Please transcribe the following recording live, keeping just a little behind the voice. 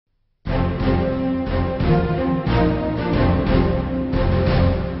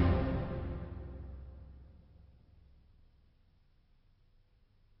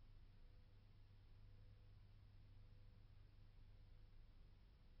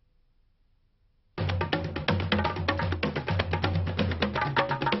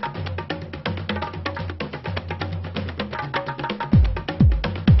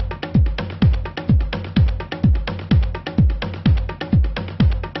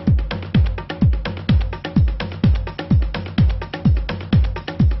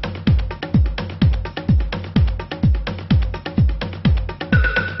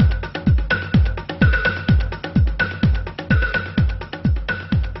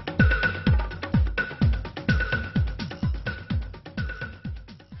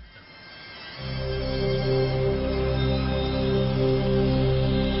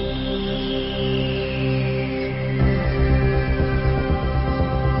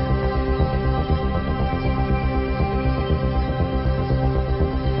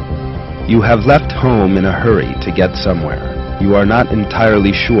You have left home in a hurry to get somewhere. You are not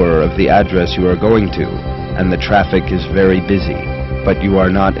entirely sure of the address you are going to, and the traffic is very busy, but you are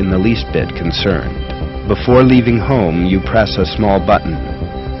not in the least bit concerned. Before leaving home, you press a small button,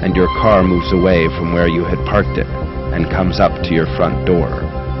 and your car moves away from where you had parked it and comes up to your front door.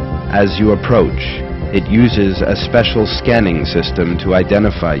 As you approach, it uses a special scanning system to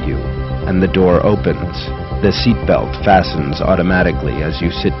identify you, and the door opens. The seatbelt fastens automatically as you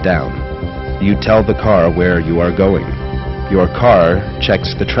sit down. You tell the car where you are going. Your car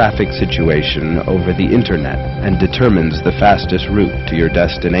checks the traffic situation over the internet and determines the fastest route to your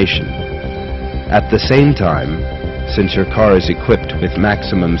destination. At the same time, since your car is equipped with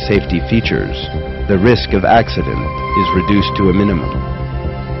maximum safety features, the risk of accident is reduced to a minimum.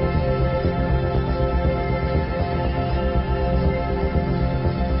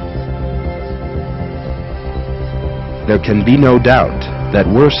 There can be no doubt that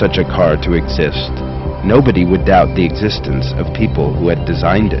were such a car to exist, nobody would doubt the existence of people who had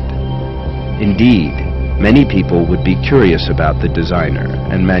designed it. Indeed, many people would be curious about the designer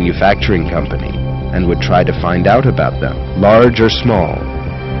and manufacturing company and would try to find out about them, large or small.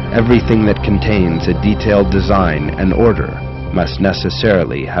 Everything that contains a detailed design and order must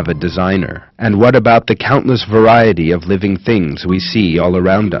necessarily have a designer. And what about the countless variety of living things we see all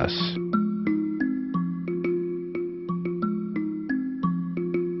around us?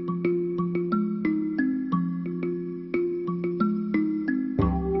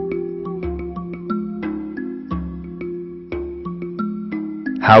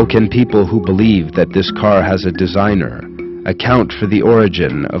 How can people who believe that this car has a designer account for the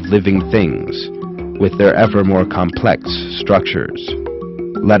origin of living things with their ever more complex structures?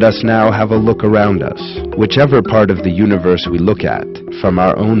 Let us now have a look around us. Whichever part of the universe we look at, from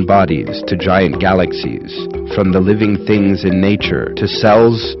our own bodies to giant galaxies, from the living things in nature to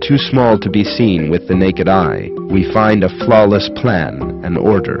cells too small to be seen with the naked eye, we find a flawless plan and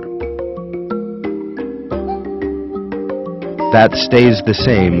order. That stays the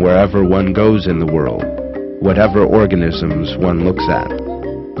same wherever one goes in the world, whatever organisms one looks at.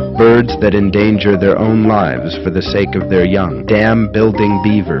 Birds that endanger their own lives for the sake of their young, dam-building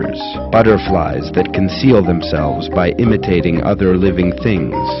beavers, butterflies that conceal themselves by imitating other living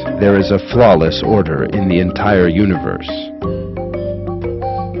things. There is a flawless order in the entire universe.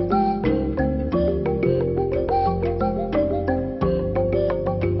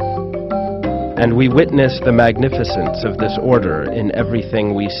 And we witness the magnificence of this order in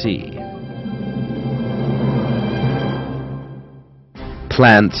everything we see.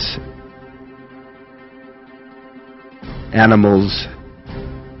 Plants, animals,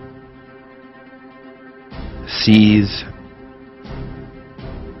 seas,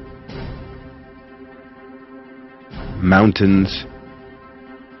 mountains,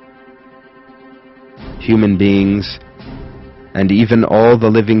 human beings, and even all the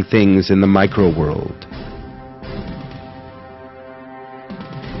living things in the micro-world.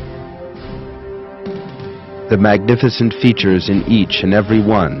 The magnificent features in each and every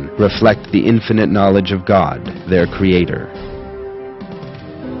one reflect the infinite knowledge of God, their Creator.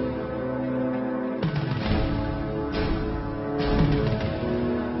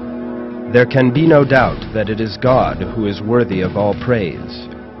 There can be no doubt that it is God who is worthy of all praise,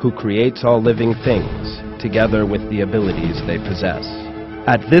 who creates all living things, together with the abilities they possess.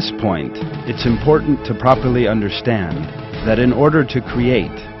 At this point, it's important to properly understand that in order to create,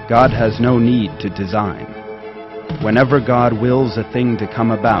 God has no need to design. Whenever God wills a thing to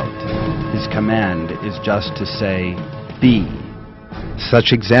come about, His command is just to say, "Be."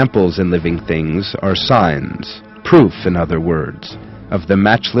 Such examples in living things are signs, proof, in other words, of the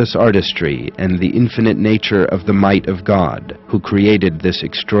matchless artistry and the infinite nature of the might of God, who created this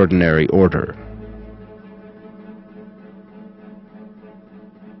extraordinary order.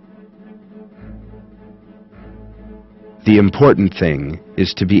 The important thing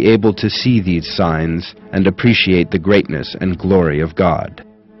is to be able to see these signs and appreciate the greatness and glory of God.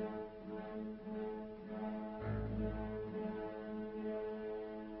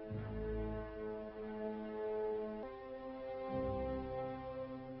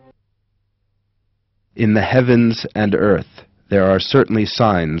 In the heavens and earth, there are certainly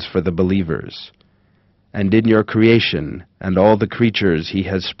signs for the believers. And in your creation and all the creatures He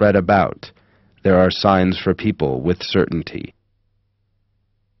has spread about, there are signs for people with certainty.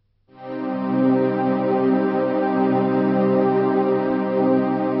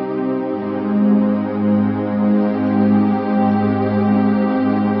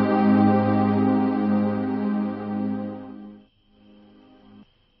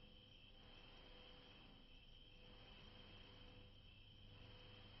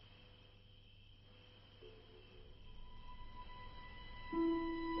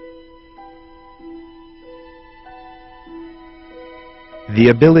 The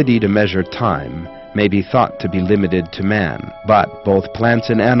ability to measure time may be thought to be limited to man, but both plants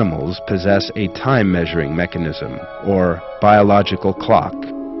and animals possess a time-measuring mechanism, or biological clock.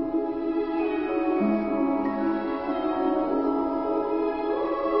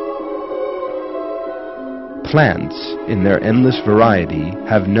 Plants, in their endless variety,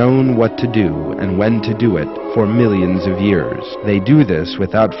 have known what to do and when to do it for millions of years. They do this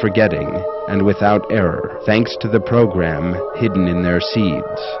without forgetting and without error, thanks to the program hidden in their seeds.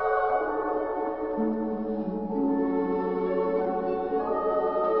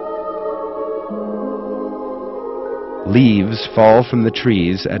 Leaves fall from the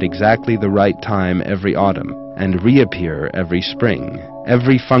trees at exactly the right time every autumn and reappear every spring.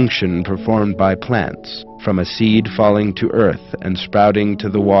 Every function performed by plants, from a seed falling to earth and sprouting to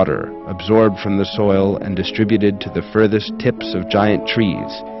the water, absorbed from the soil and distributed to the furthest tips of giant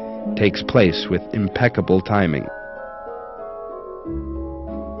trees, takes place with impeccable timing.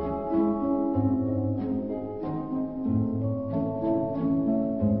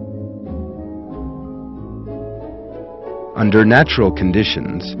 Under natural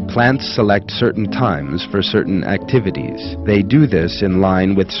conditions, plants select certain times for certain activities. They do this in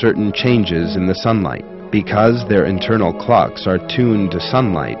line with certain changes in the sunlight. Because their internal clocks are tuned to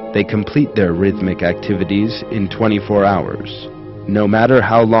sunlight, they complete their rhythmic activities in 24 hours. No matter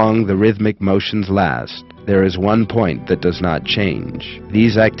how long the rhythmic motions last, there is one point that does not change.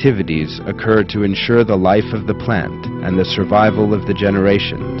 These activities occur to ensure the life of the plant and the survival of the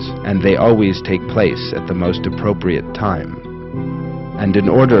generations, and they always take place at the most appropriate time. And in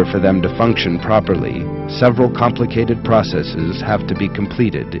order for them to function properly, several complicated processes have to be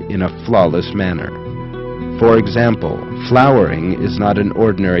completed in a flawless manner. For example, flowering is not an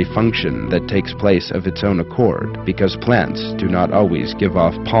ordinary function that takes place of its own accord, because plants do not always give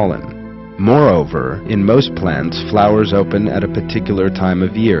off pollen. Moreover, in most plants, flowers open at a particular time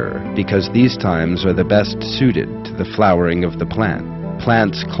of year, because these times are the best suited to the flowering of the plant.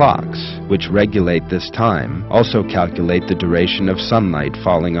 Plants' clocks, which regulate this time, also calculate the duration of sunlight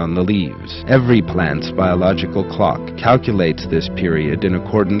falling on the leaves. Every plant's biological clock calculates this period in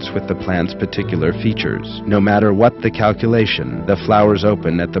accordance with the plant's particular features. No matter what the calculation, the flowers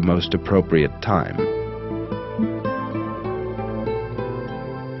open at the most appropriate time.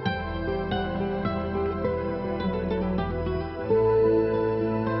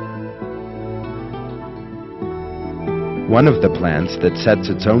 One of the plants that sets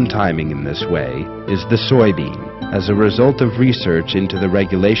its own timing in this way is the soybean. As a result of research into the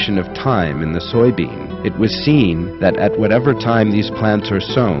regulation of time in the soybean, it was seen that at whatever time these plants are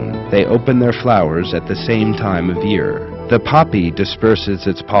sown, they open their flowers at the same time of year. The poppy disperses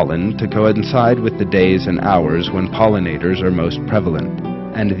its pollen to coincide with the days and hours when pollinators are most prevalent.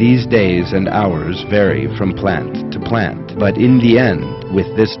 And these days and hours vary from plant to plant. But in the end, with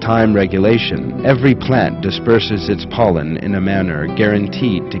this time regulation, every plant disperses its pollen in a manner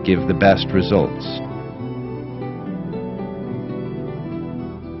guaranteed to give the best results.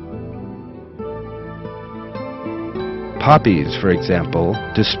 Poppies, for example,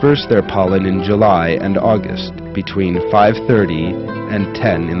 disperse their pollen in July and August between 5:30 and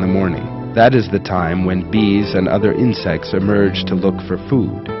 10 in the morning. That is the time when bees and other insects emerge to look for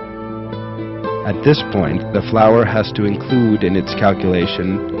food. At this point, the flower has to include in its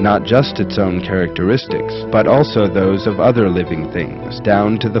calculation not just its own characteristics, but also those of other living things,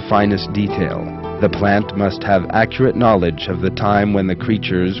 down to the finest detail. The plant must have accurate knowledge of the time when the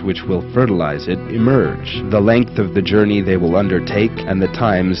creatures which will fertilize it emerge, the length of the journey they will undertake, and the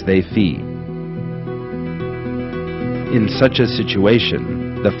times they feed. In such a situation,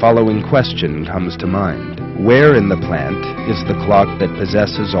 the following question comes to mind. Where in the plant is the clock that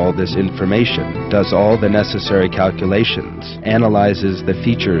possesses all this information, does all the necessary calculations, analyzes the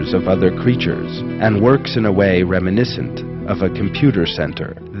features of other creatures, and works in a way reminiscent of a computer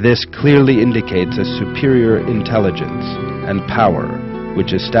center? This clearly indicates a superior intelligence and power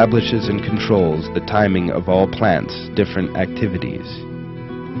which establishes and controls the timing of all plants' different activities.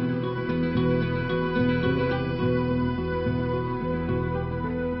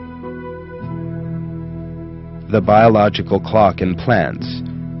 The biological clock in plants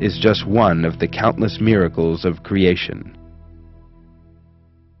is just one of the countless miracles of creation.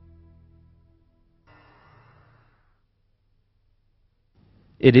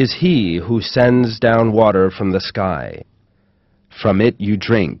 It is He who sends down water from the sky. From it you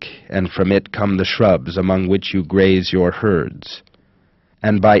drink, and from it come the shrubs among which you graze your herds.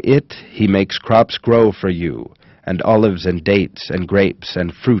 And by it He makes crops grow for you, and olives and dates and grapes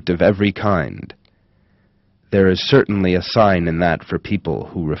and fruit of every kind. There is certainly a sign in that for people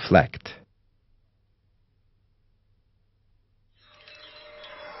who reflect.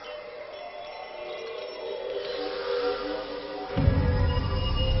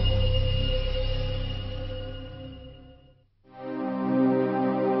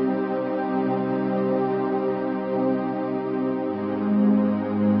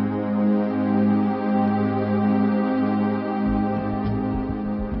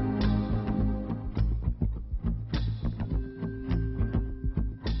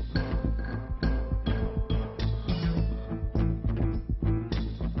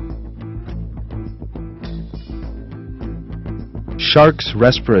 Sharks'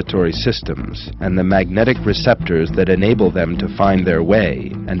 respiratory systems and the magnetic receptors that enable them to find their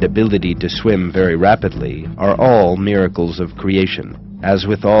way and ability to swim very rapidly are all miracles of creation. As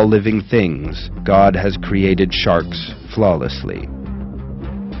with all living things, God has created sharks flawlessly.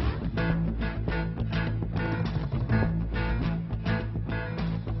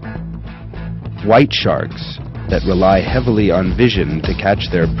 White sharks, that rely heavily on vision to catch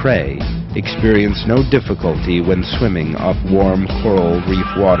their prey, experience no difficulty when swimming off warm coral reef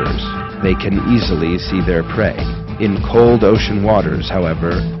waters. They can easily see their prey. In cold ocean waters,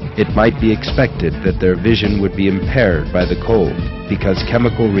 however, it might be expected that their vision would be impaired by the cold, because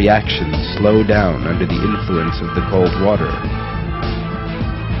chemical reactions slow down under the influence of the cold water.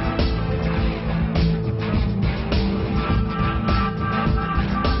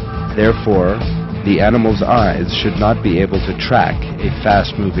 Therefore, the animal's eyes should not be able to track a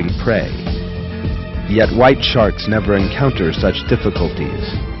fast-moving prey. Yet white sharks never encounter such difficulties,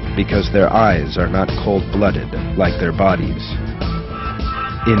 because their eyes are not cold-blooded like their bodies.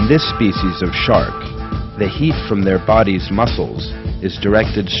 In this species of shark, the heat from their body's muscles is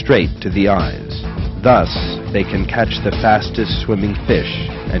directed straight to the eyes. Thus, they can catch the fastest swimming fish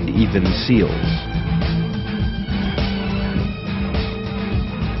and even seals.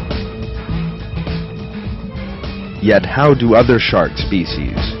 Yet how do other shark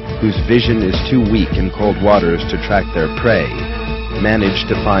species, whose vision is too weak in cold waters to track their prey, manage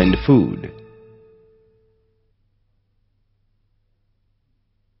to find food?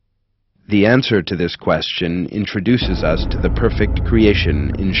 The answer to this question introduces us to the perfect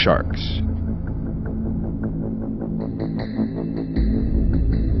creation in sharks.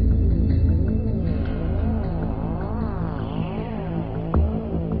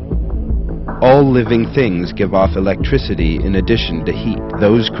 All living things give off electricity in addition to heat.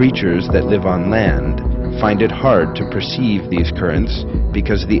 Those creatures that live on land find it hard to perceive these currents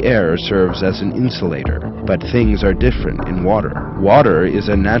because the air serves as an insulator. But things are different in water. Water is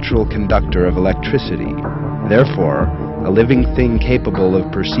a natural conductor of electricity. Therefore, a living thing capable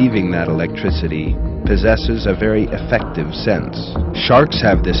of perceiving that electricity possesses a very effective sense. Sharks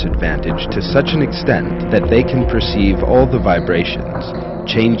have this advantage to such an extent that they can perceive all the vibrations,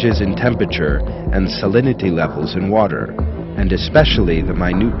 changes in temperature and salinity levels in water, and especially the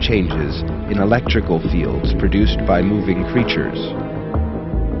minute changes in electrical fields produced by moving creatures.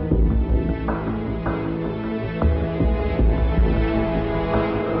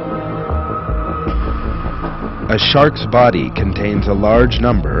 A shark's body contains a large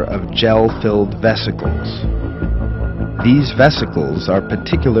number of gel-filled vesicles. These vesicles are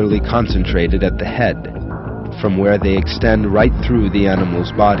particularly concentrated at the head, from where they extend right through the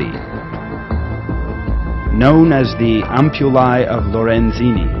animal's body. Known as the ampullae of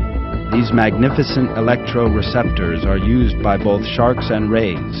Lorenzini, these magnificent electroreceptors are used by both sharks and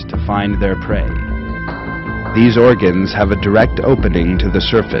rays to find their prey. These organs have a direct opening to the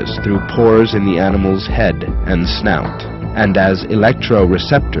surface through pores in the animal's head and snout, and as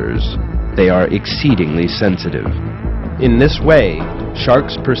electroreceptors, they are exceedingly sensitive. In this way,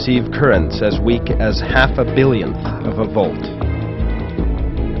 sharks perceive currents as weak as 1/2 billionth of a volt.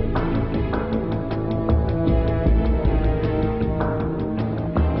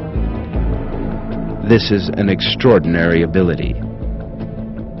 This is an extraordinary ability.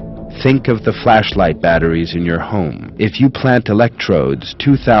 Think of the flashlight batteries in your home. If you plant electrodes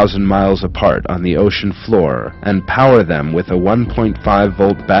 2,000 miles apart on the ocean floor and power them with a 1.5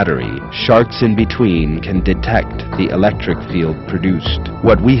 volt battery, sharks in between can detect the electric field produced.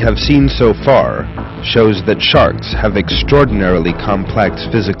 What we have seen so far shows that sharks have extraordinarily complex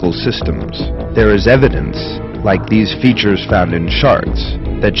physical systems. There is evidence, like these features found in sharks,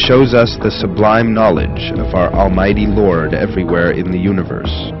 that shows us the sublime knowledge of our Almighty Lord everywhere in the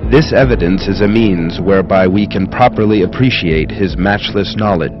universe. This evidence is a means whereby we can properly appreciate His matchless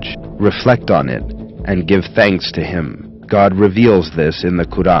knowledge, reflect on it, and give thanks to Him. God reveals this in the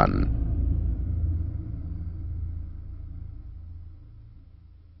Quran.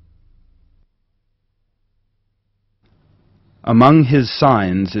 Among His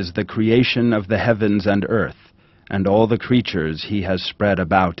signs is the creation of the heavens and earth, and all the creatures He has spread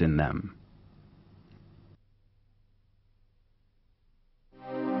about in them.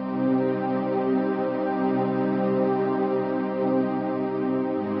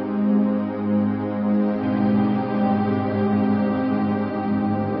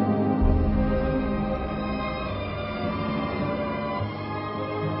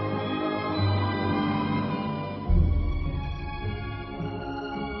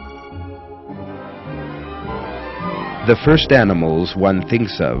 The first animals one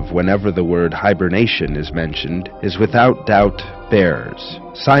thinks of whenever the word hibernation is mentioned is without doubt bears.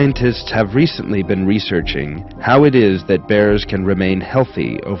 Scientists have recently been researching how it is that bears can remain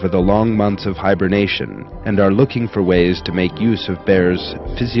healthy over the long months of hibernation and are looking for ways to make use of bears'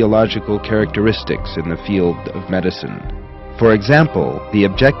 physiological characteristics in the field of medicine. For example, the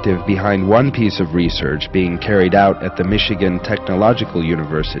objective behind one piece of research being carried out at the Michigan Technological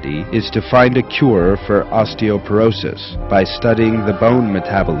University is to find a cure for osteoporosis by studying the bone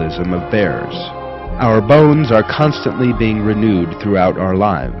metabolism of bears. Our bones are constantly being renewed throughout our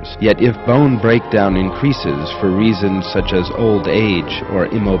lives, yet if bone breakdown increases for reasons such as old age or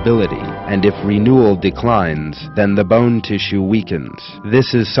immobility, and if renewal declines, then the bone tissue weakens.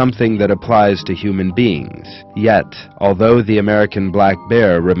 This is something that applies to human beings. Yet, although the American black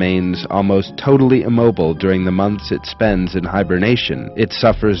bear remains almost totally immobile during the months it spends in hibernation, it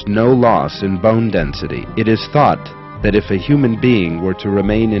suffers no loss in bone density. It is thought that if a human being were to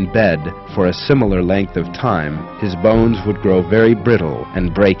remain in bed for a similar length of time, his bones would grow very brittle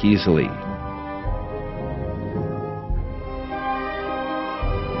and break easily.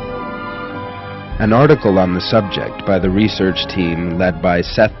 An article on the subject by the research team led by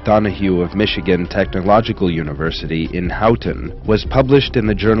Seth Donahue of Michigan Technological University in Houghton was published in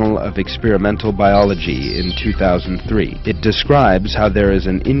the Journal of Experimental Biology in 2003. It describes how there is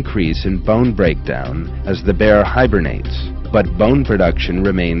an increase in bone breakdown as the bear hibernates, but bone production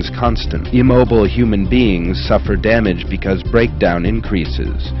remains constant. Immobile human beings suffer damage because breakdown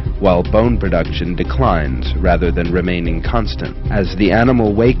increases, while bone production declines rather than remaining constant. As the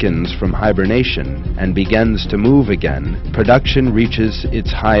animal wakens from hibernation and begins to move again, production reaches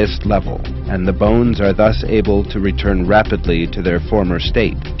its highest level, and the bones are thus able to return rapidly to their former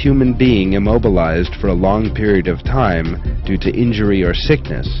state. Human being immobilized for a long period of time due to injury or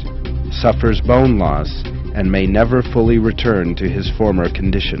sickness suffers bone loss and may never fully return to his former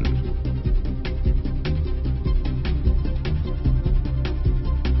condition.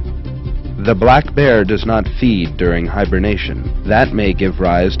 The black bear does not feed during hibernation. That may give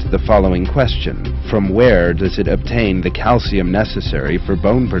rise to the following question: from where does it obtain the calcium necessary for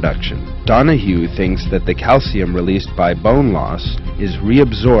bone production? Donahue thinks that the calcium released by bone loss is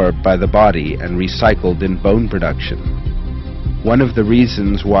reabsorbed by the body and recycled in bone production. One of the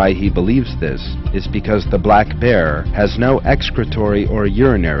reasons why he believes this is because the black bear has no excretory or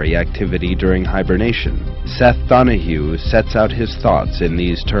urinary activity during hibernation. Seth Donahue sets out his thoughts in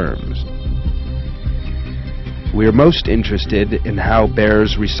these terms. We're most interested in how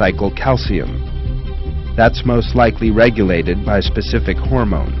bears recycle calcium. That's most likely regulated by specific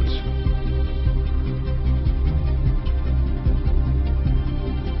hormones.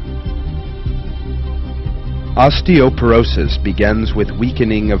 Osteoporosis begins with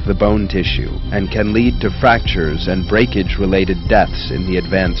weakening of the bone tissue and can lead to fractures and breakage-related deaths in the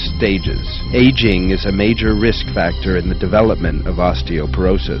advanced stages. Aging is a major risk factor in the development of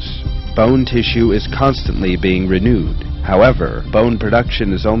osteoporosis. Bone tissue is constantly being renewed. However, bone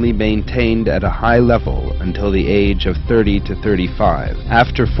production is only maintained at a high level until the age of 30 to 35.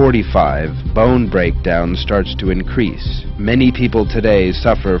 After 45, bone breakdown starts to increase. Many people today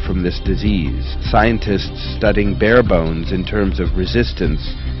suffer from this disease. Scientists studying bear bones in terms of resistance,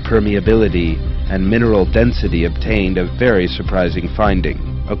 permeability, and mineral density obtained a very surprising finding.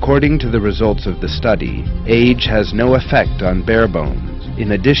 According to the results of the study, age has no effect on bear bones.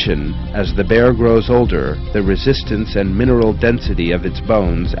 In addition, as the bear grows older, the resistance and mineral density of its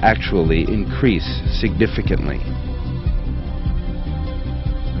bones actually increase significantly.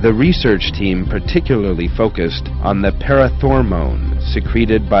 The research team particularly focused on the parathormone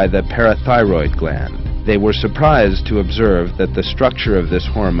secreted by the parathyroid gland. They were surprised to observe that the structure of this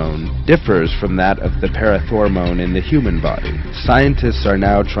hormone differs from that of the parathormone in the human body. Scientists are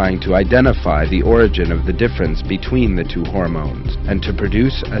now trying to identify the origin of the difference between the two hormones and to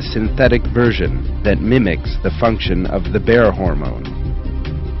produce a synthetic version that mimics the function of the bear hormone.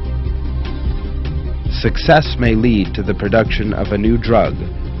 Success may lead to the production of a new drug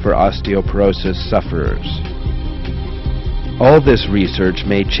for osteoporosis sufferers. All this research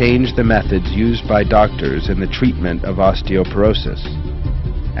may change the methods used by doctors in the treatment of osteoporosis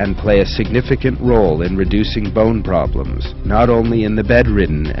and play a significant role in reducing bone problems, not only in the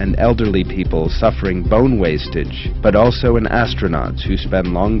bedridden and elderly people suffering bone wastage, but also in astronauts who spend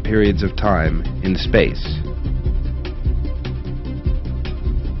long periods of time in space.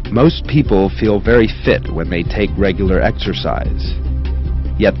 Most people feel very fit when they take regular exercise.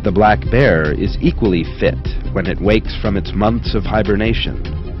 Yet the black bear is equally fit when it wakes from its months of hibernation.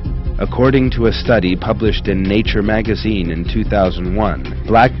 According to a study published in Nature magazine in 2001,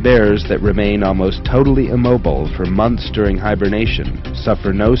 black bears that remain almost totally immobile for months during hibernation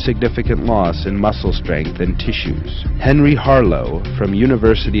suffer no significant loss in muscle strength and tissues. Henry Harlow from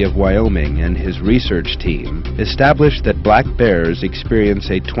University of Wyoming and his research team established that black bears experience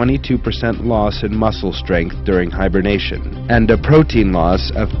a 22% loss in muscle strength during hibernation and a protein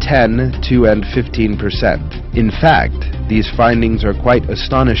loss of 10 to and 15%. In fact, these findings are quite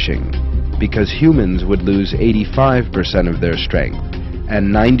astonishing, because humans would lose 85% of their strength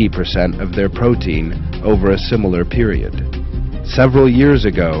and 90% of their protein over a similar period. Several years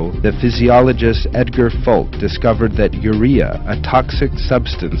ago, the physiologist Edgar Folk discovered that urea, a toxic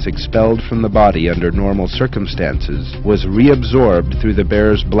substance expelled from the body under normal circumstances, was reabsorbed through the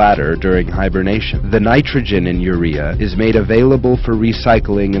bear's bladder during hibernation. The nitrogen in urea is made available for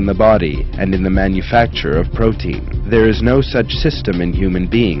recycling in the body and in the manufacture of protein. There is no such system in human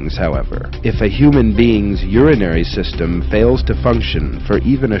beings, however. If a human being's urinary system fails to function for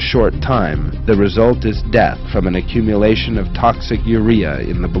even a short time, the result is death from an accumulation of toxic urea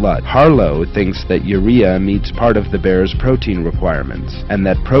in the blood. Harlow thinks that urea meets part of the bear's protein requirements, and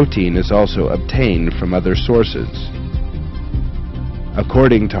that protein is also obtained from other sources.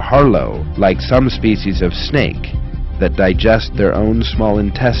 According to Harlow, like some species of snake that digest their own small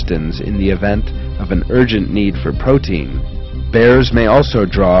intestines in the event of an urgent need for protein, bears may also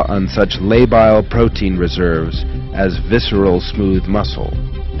draw on such labile protein reserves as visceral smooth muscle.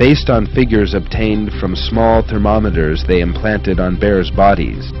 Based on figures obtained from small thermometers they implanted on bears'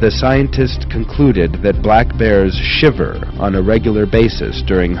 bodies, the scientists concluded that black bears shiver on a regular basis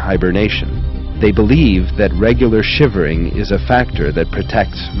during hibernation. They believe that regular shivering is a factor that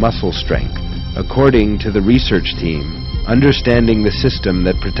protects muscle strength. According to the research team, understanding the system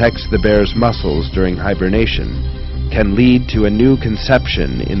that protects the bear's muscles during hibernation can lead to a new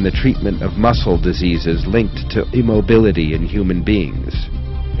conception in the treatment of muscle diseases linked to immobility in human beings.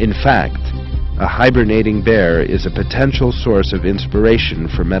 In fact, a hibernating bear is a potential source of inspiration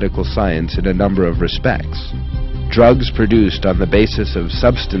for medical science in a number of respects. Drugs produced on the basis of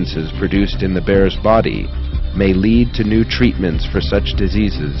substances produced in the bear's body may lead to new treatments for such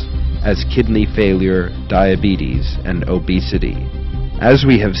diseases as kidney failure, diabetes, and obesity. As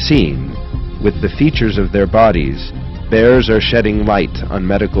we have seen, with the features of their bodies, bears are shedding light on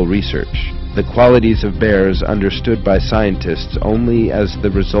medical research. The qualities of bears understood by scientists only as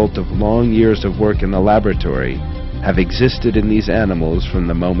the result of long years of work in the laboratory have existed in these animals from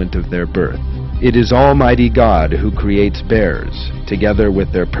the moment of their birth. It is Almighty God who creates bears, together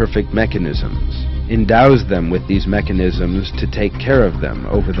with their perfect mechanisms, endows them with these mechanisms to take care of them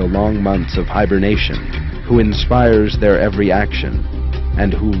over the long months of hibernation, who inspires their every action,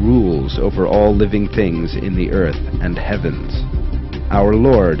 and who rules over all living things in the earth and heavens. Our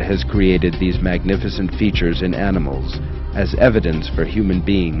Lord has created these magnificent features in animals as evidence for human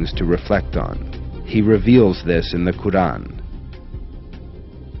beings to reflect on. He reveals this in the Quran.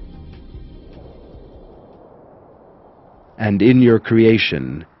 And in your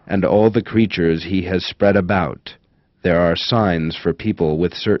creation and all the creatures He has spread about, there are signs for people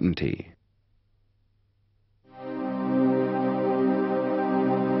with certainty.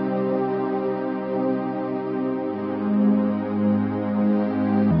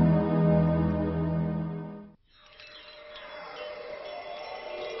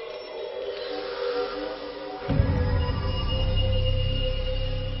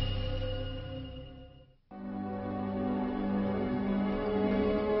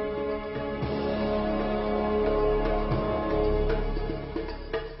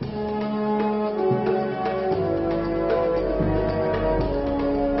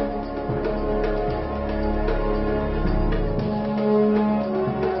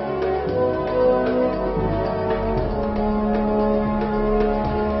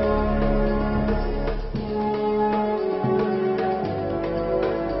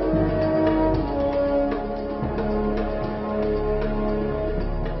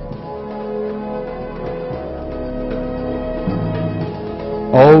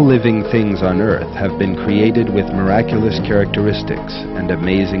 All living things on earth have been created with miraculous characteristics and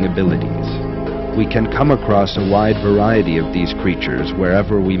amazing abilities. We can come across a wide variety of these creatures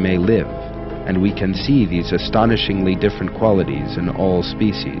wherever we may live, and we can see these astonishingly different qualities in all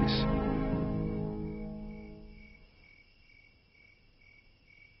species.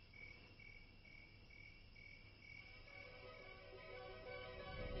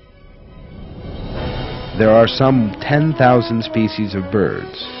 There are some 10,000 species of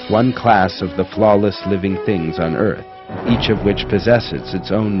birds, one class of the flawless living things on earth, each of which possesses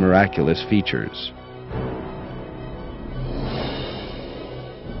its own miraculous features.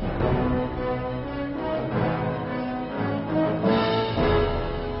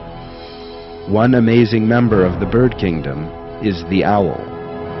 One amazing member of the bird kingdom is the owl.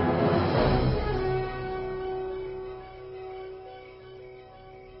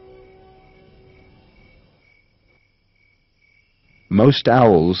 Most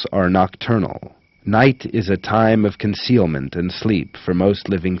owls are nocturnal. Night is a time of concealment and sleep for most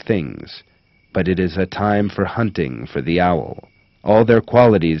living things, but it is a time for hunting for the owl. All their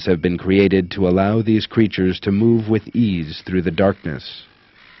qualities have been created to allow these creatures to move with ease through the darkness.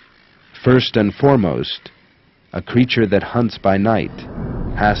 First and foremost, a creature that hunts by night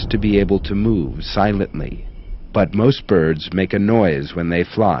has to be able to move silently. But most birds make a noise when they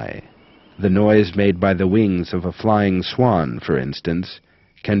fly. The noise made by the wings of a flying swan, for instance,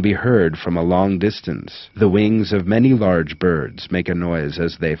 can be heard from a long distance. The wings of many large birds make a noise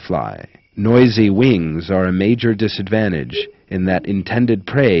as they fly. Noisy wings are a major disadvantage in that intended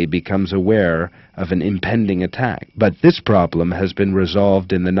prey becomes aware of an impending attack. But this problem has been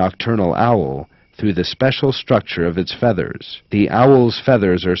resolved in the nocturnal owl through the special structure of its feathers. The owl's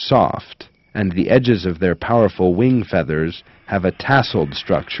feathers are soft, and the edges of their powerful wing feathers have a tasseled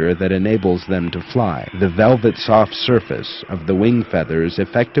structure that enables them to fly. The velvet soft surface of the wing feathers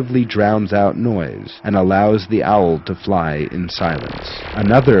effectively drowns out noise and allows the owl to fly in silence.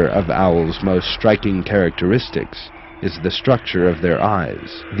 Another of owls' most striking characteristics is the structure of their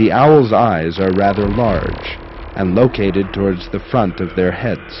eyes. The owl's eyes are rather large and located towards the front of their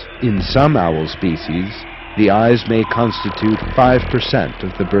heads. In some owl species, the eyes may constitute 5%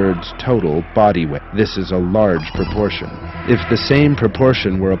 of the bird's total body weight. This is a large proportion. If the same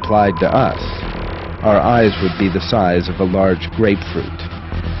proportion were applied to us, our eyes would be the size of a large grapefruit.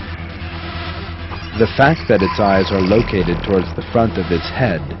 The fact that its eyes are located towards the front of its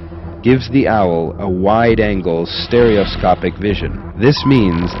head gives the owl a wide-angle stereoscopic vision. This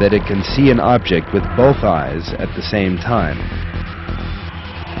means that it can see an object with both eyes at the same time.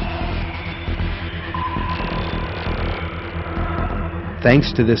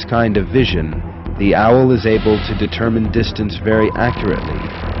 Thanks to this kind of vision, the owl is able to determine distance very accurately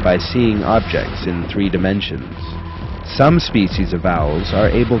by seeing objects in 3 dimensions. Some species of owls are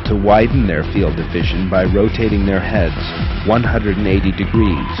able to widen their field of vision by rotating their heads 180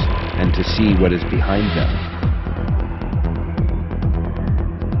 degrees and to see what is behind them.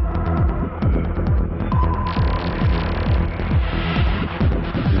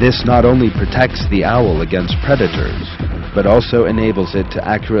 This not only protects the owl against predators, but also enables it to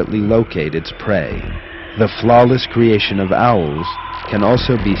accurately locate its prey. The flawless creation of owls can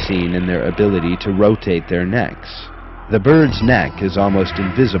also be seen in their ability to rotate their necks. The bird's neck is almost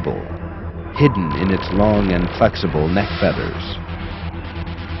invisible, hidden in its long and flexible neck feathers.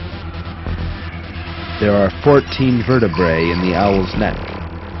 There are 14 vertebrae in the owl's neck,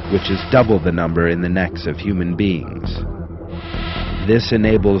 which is double the number in the necks of human beings. This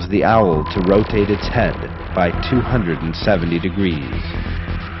enables the owl to rotate its head by 270 degrees.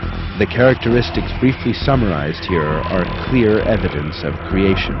 The characteristics briefly summarized here are clear evidence of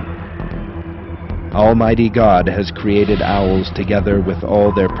creation. Almighty God has created owls together with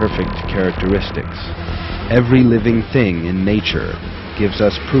all their perfect characteristics. Every living thing in nature gives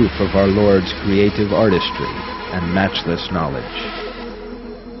us proof of our Lord's creative artistry and matchless knowledge.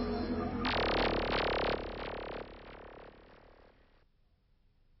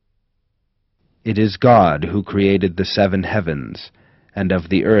 It is God who created the 7 heavens, and of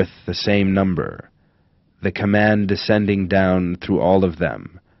the earth the same number, the command descending down through all of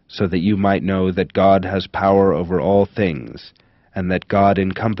them, so that you might know that God has power over all things, and that God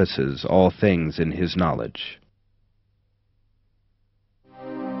encompasses all things in His knowledge.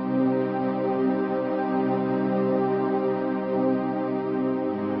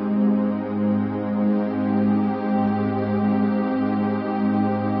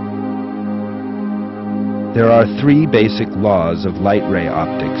 There are 3 basic laws of light ray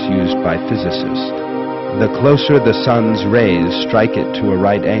optics used by physicists. The closer the sun's rays strike it to a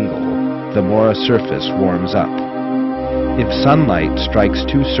right angle, the more a surface warms up. If sunlight strikes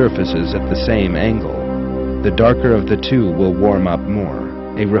 2 surfaces at the same angle, the darker of the 2 will warm up more.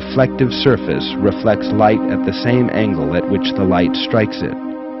 A reflective surface reflects light at the same angle at which the light strikes it.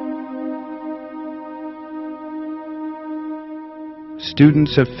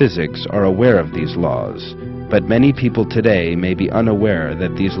 Students of physics are aware of these laws, but many people today may be unaware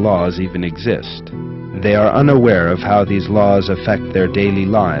that these laws even exist. They are unaware of how these laws affect their daily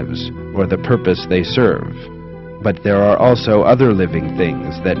lives or the purpose they serve. But there are also other living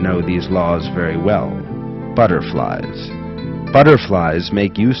things that know these laws very well. Butterflies. Butterflies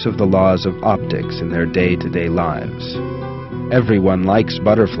make use of the laws of optics in their day-to-day lives. Everyone likes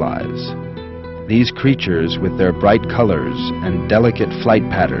butterflies. These creatures, with their bright colors and delicate flight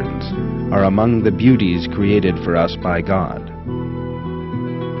patterns, are among the beauties created for us by God.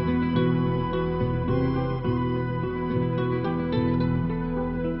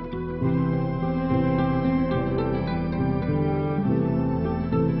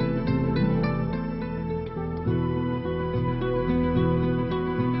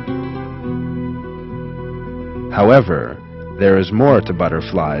 However, there is more to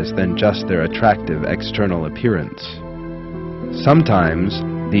butterflies than just their attractive external appearance. Sometimes,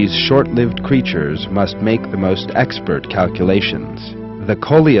 these short-lived creatures must make the most expert calculations. The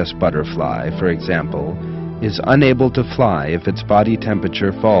coleus butterfly, for example, is unable to fly if its body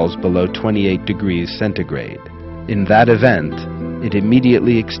temperature falls below 28 degrees centigrade. In that event, it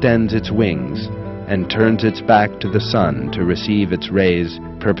immediately extends its wings and turns its back to the sun to receive its rays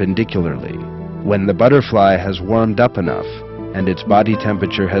perpendicularly. When the butterfly has warmed up enough and its body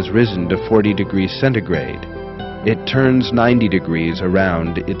temperature has risen to 40 degrees centigrade, it turns 90 degrees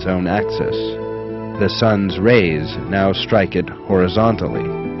around its own axis. The sun's rays now strike it horizontally.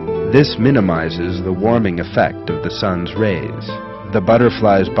 This minimizes the warming effect of the sun's rays. The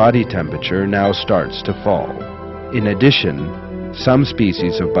butterfly's body temperature now starts to fall. In addition, some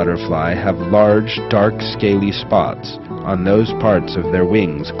species of butterfly have large, dark, scaly spots on those parts of their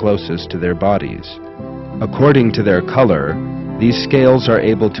wings closest to their bodies. According to their color, these scales are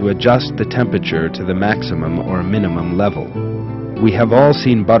able to adjust the temperature to the maximum or minimum level. We have all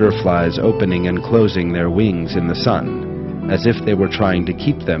seen butterflies opening and closing their wings in the sun, as if they were trying to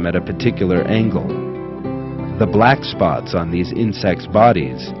keep them at a particular angle. The black spots on these insects'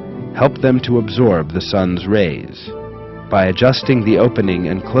 bodies help them to absorb the sun's rays. By adjusting the opening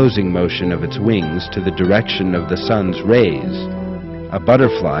and closing motion of its wings to the direction of the sun's rays, a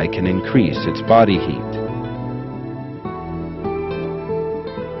butterfly can increase its body heat.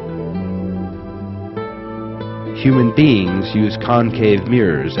 Human beings use concave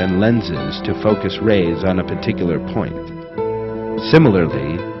mirrors and lenses to focus rays on a particular point.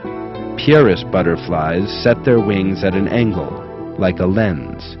 Similarly, Pieris butterflies set their wings at an angle, like a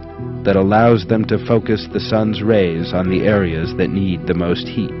lens, that allows them to focus the sun's rays on the areas that need the most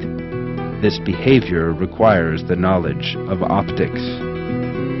heat. This behavior requires the knowledge of optics.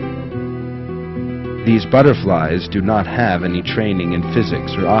 These butterflies do not have any training in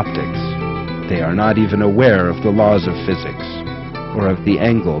physics or optics. They are not even aware of the laws of physics, or of the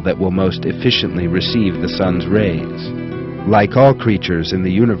angle that will most efficiently receive the sun's rays. Like all creatures in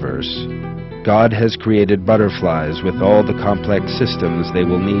the universe, God has created butterflies with all the complex systems they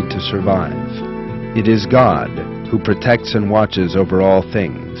will need to survive. It is God who protects and watches over all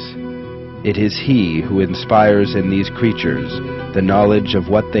things. It is He who inspires in these creatures the knowledge of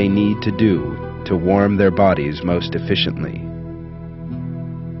what they need to do to warm their bodies most efficiently.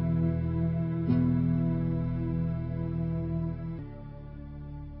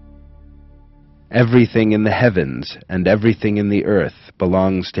 Everything in the heavens and everything in the earth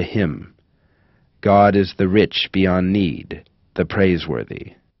belongs to Him. God is the rich beyond need, the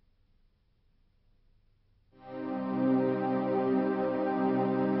praiseworthy.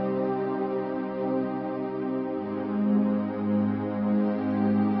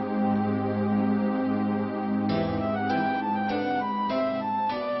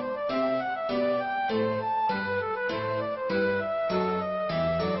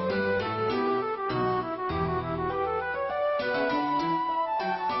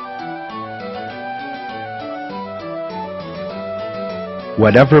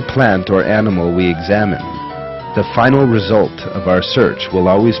 Whatever plant or animal we examine, the final result of our search will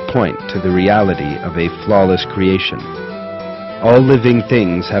always point to the reality of a flawless creation. All living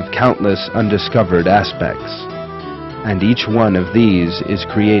things have countless undiscovered aspects, and each one of these is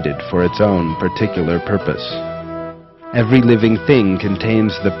created for its own particular purpose. Every living thing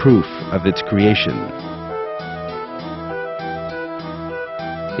contains the proof of its creation.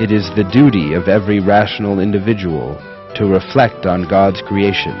 It is the duty of every rational individual to reflect on God's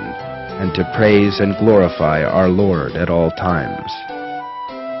creation and to praise and glorify our Lord at all times.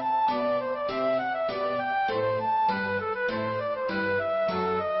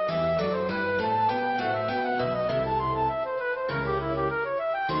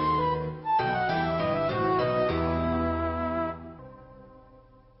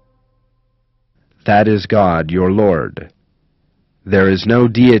 That is God, your Lord. There is no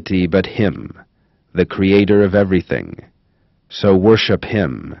deity but Him, the Creator of everything. So worship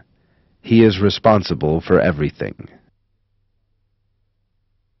Him. He is responsible for everything.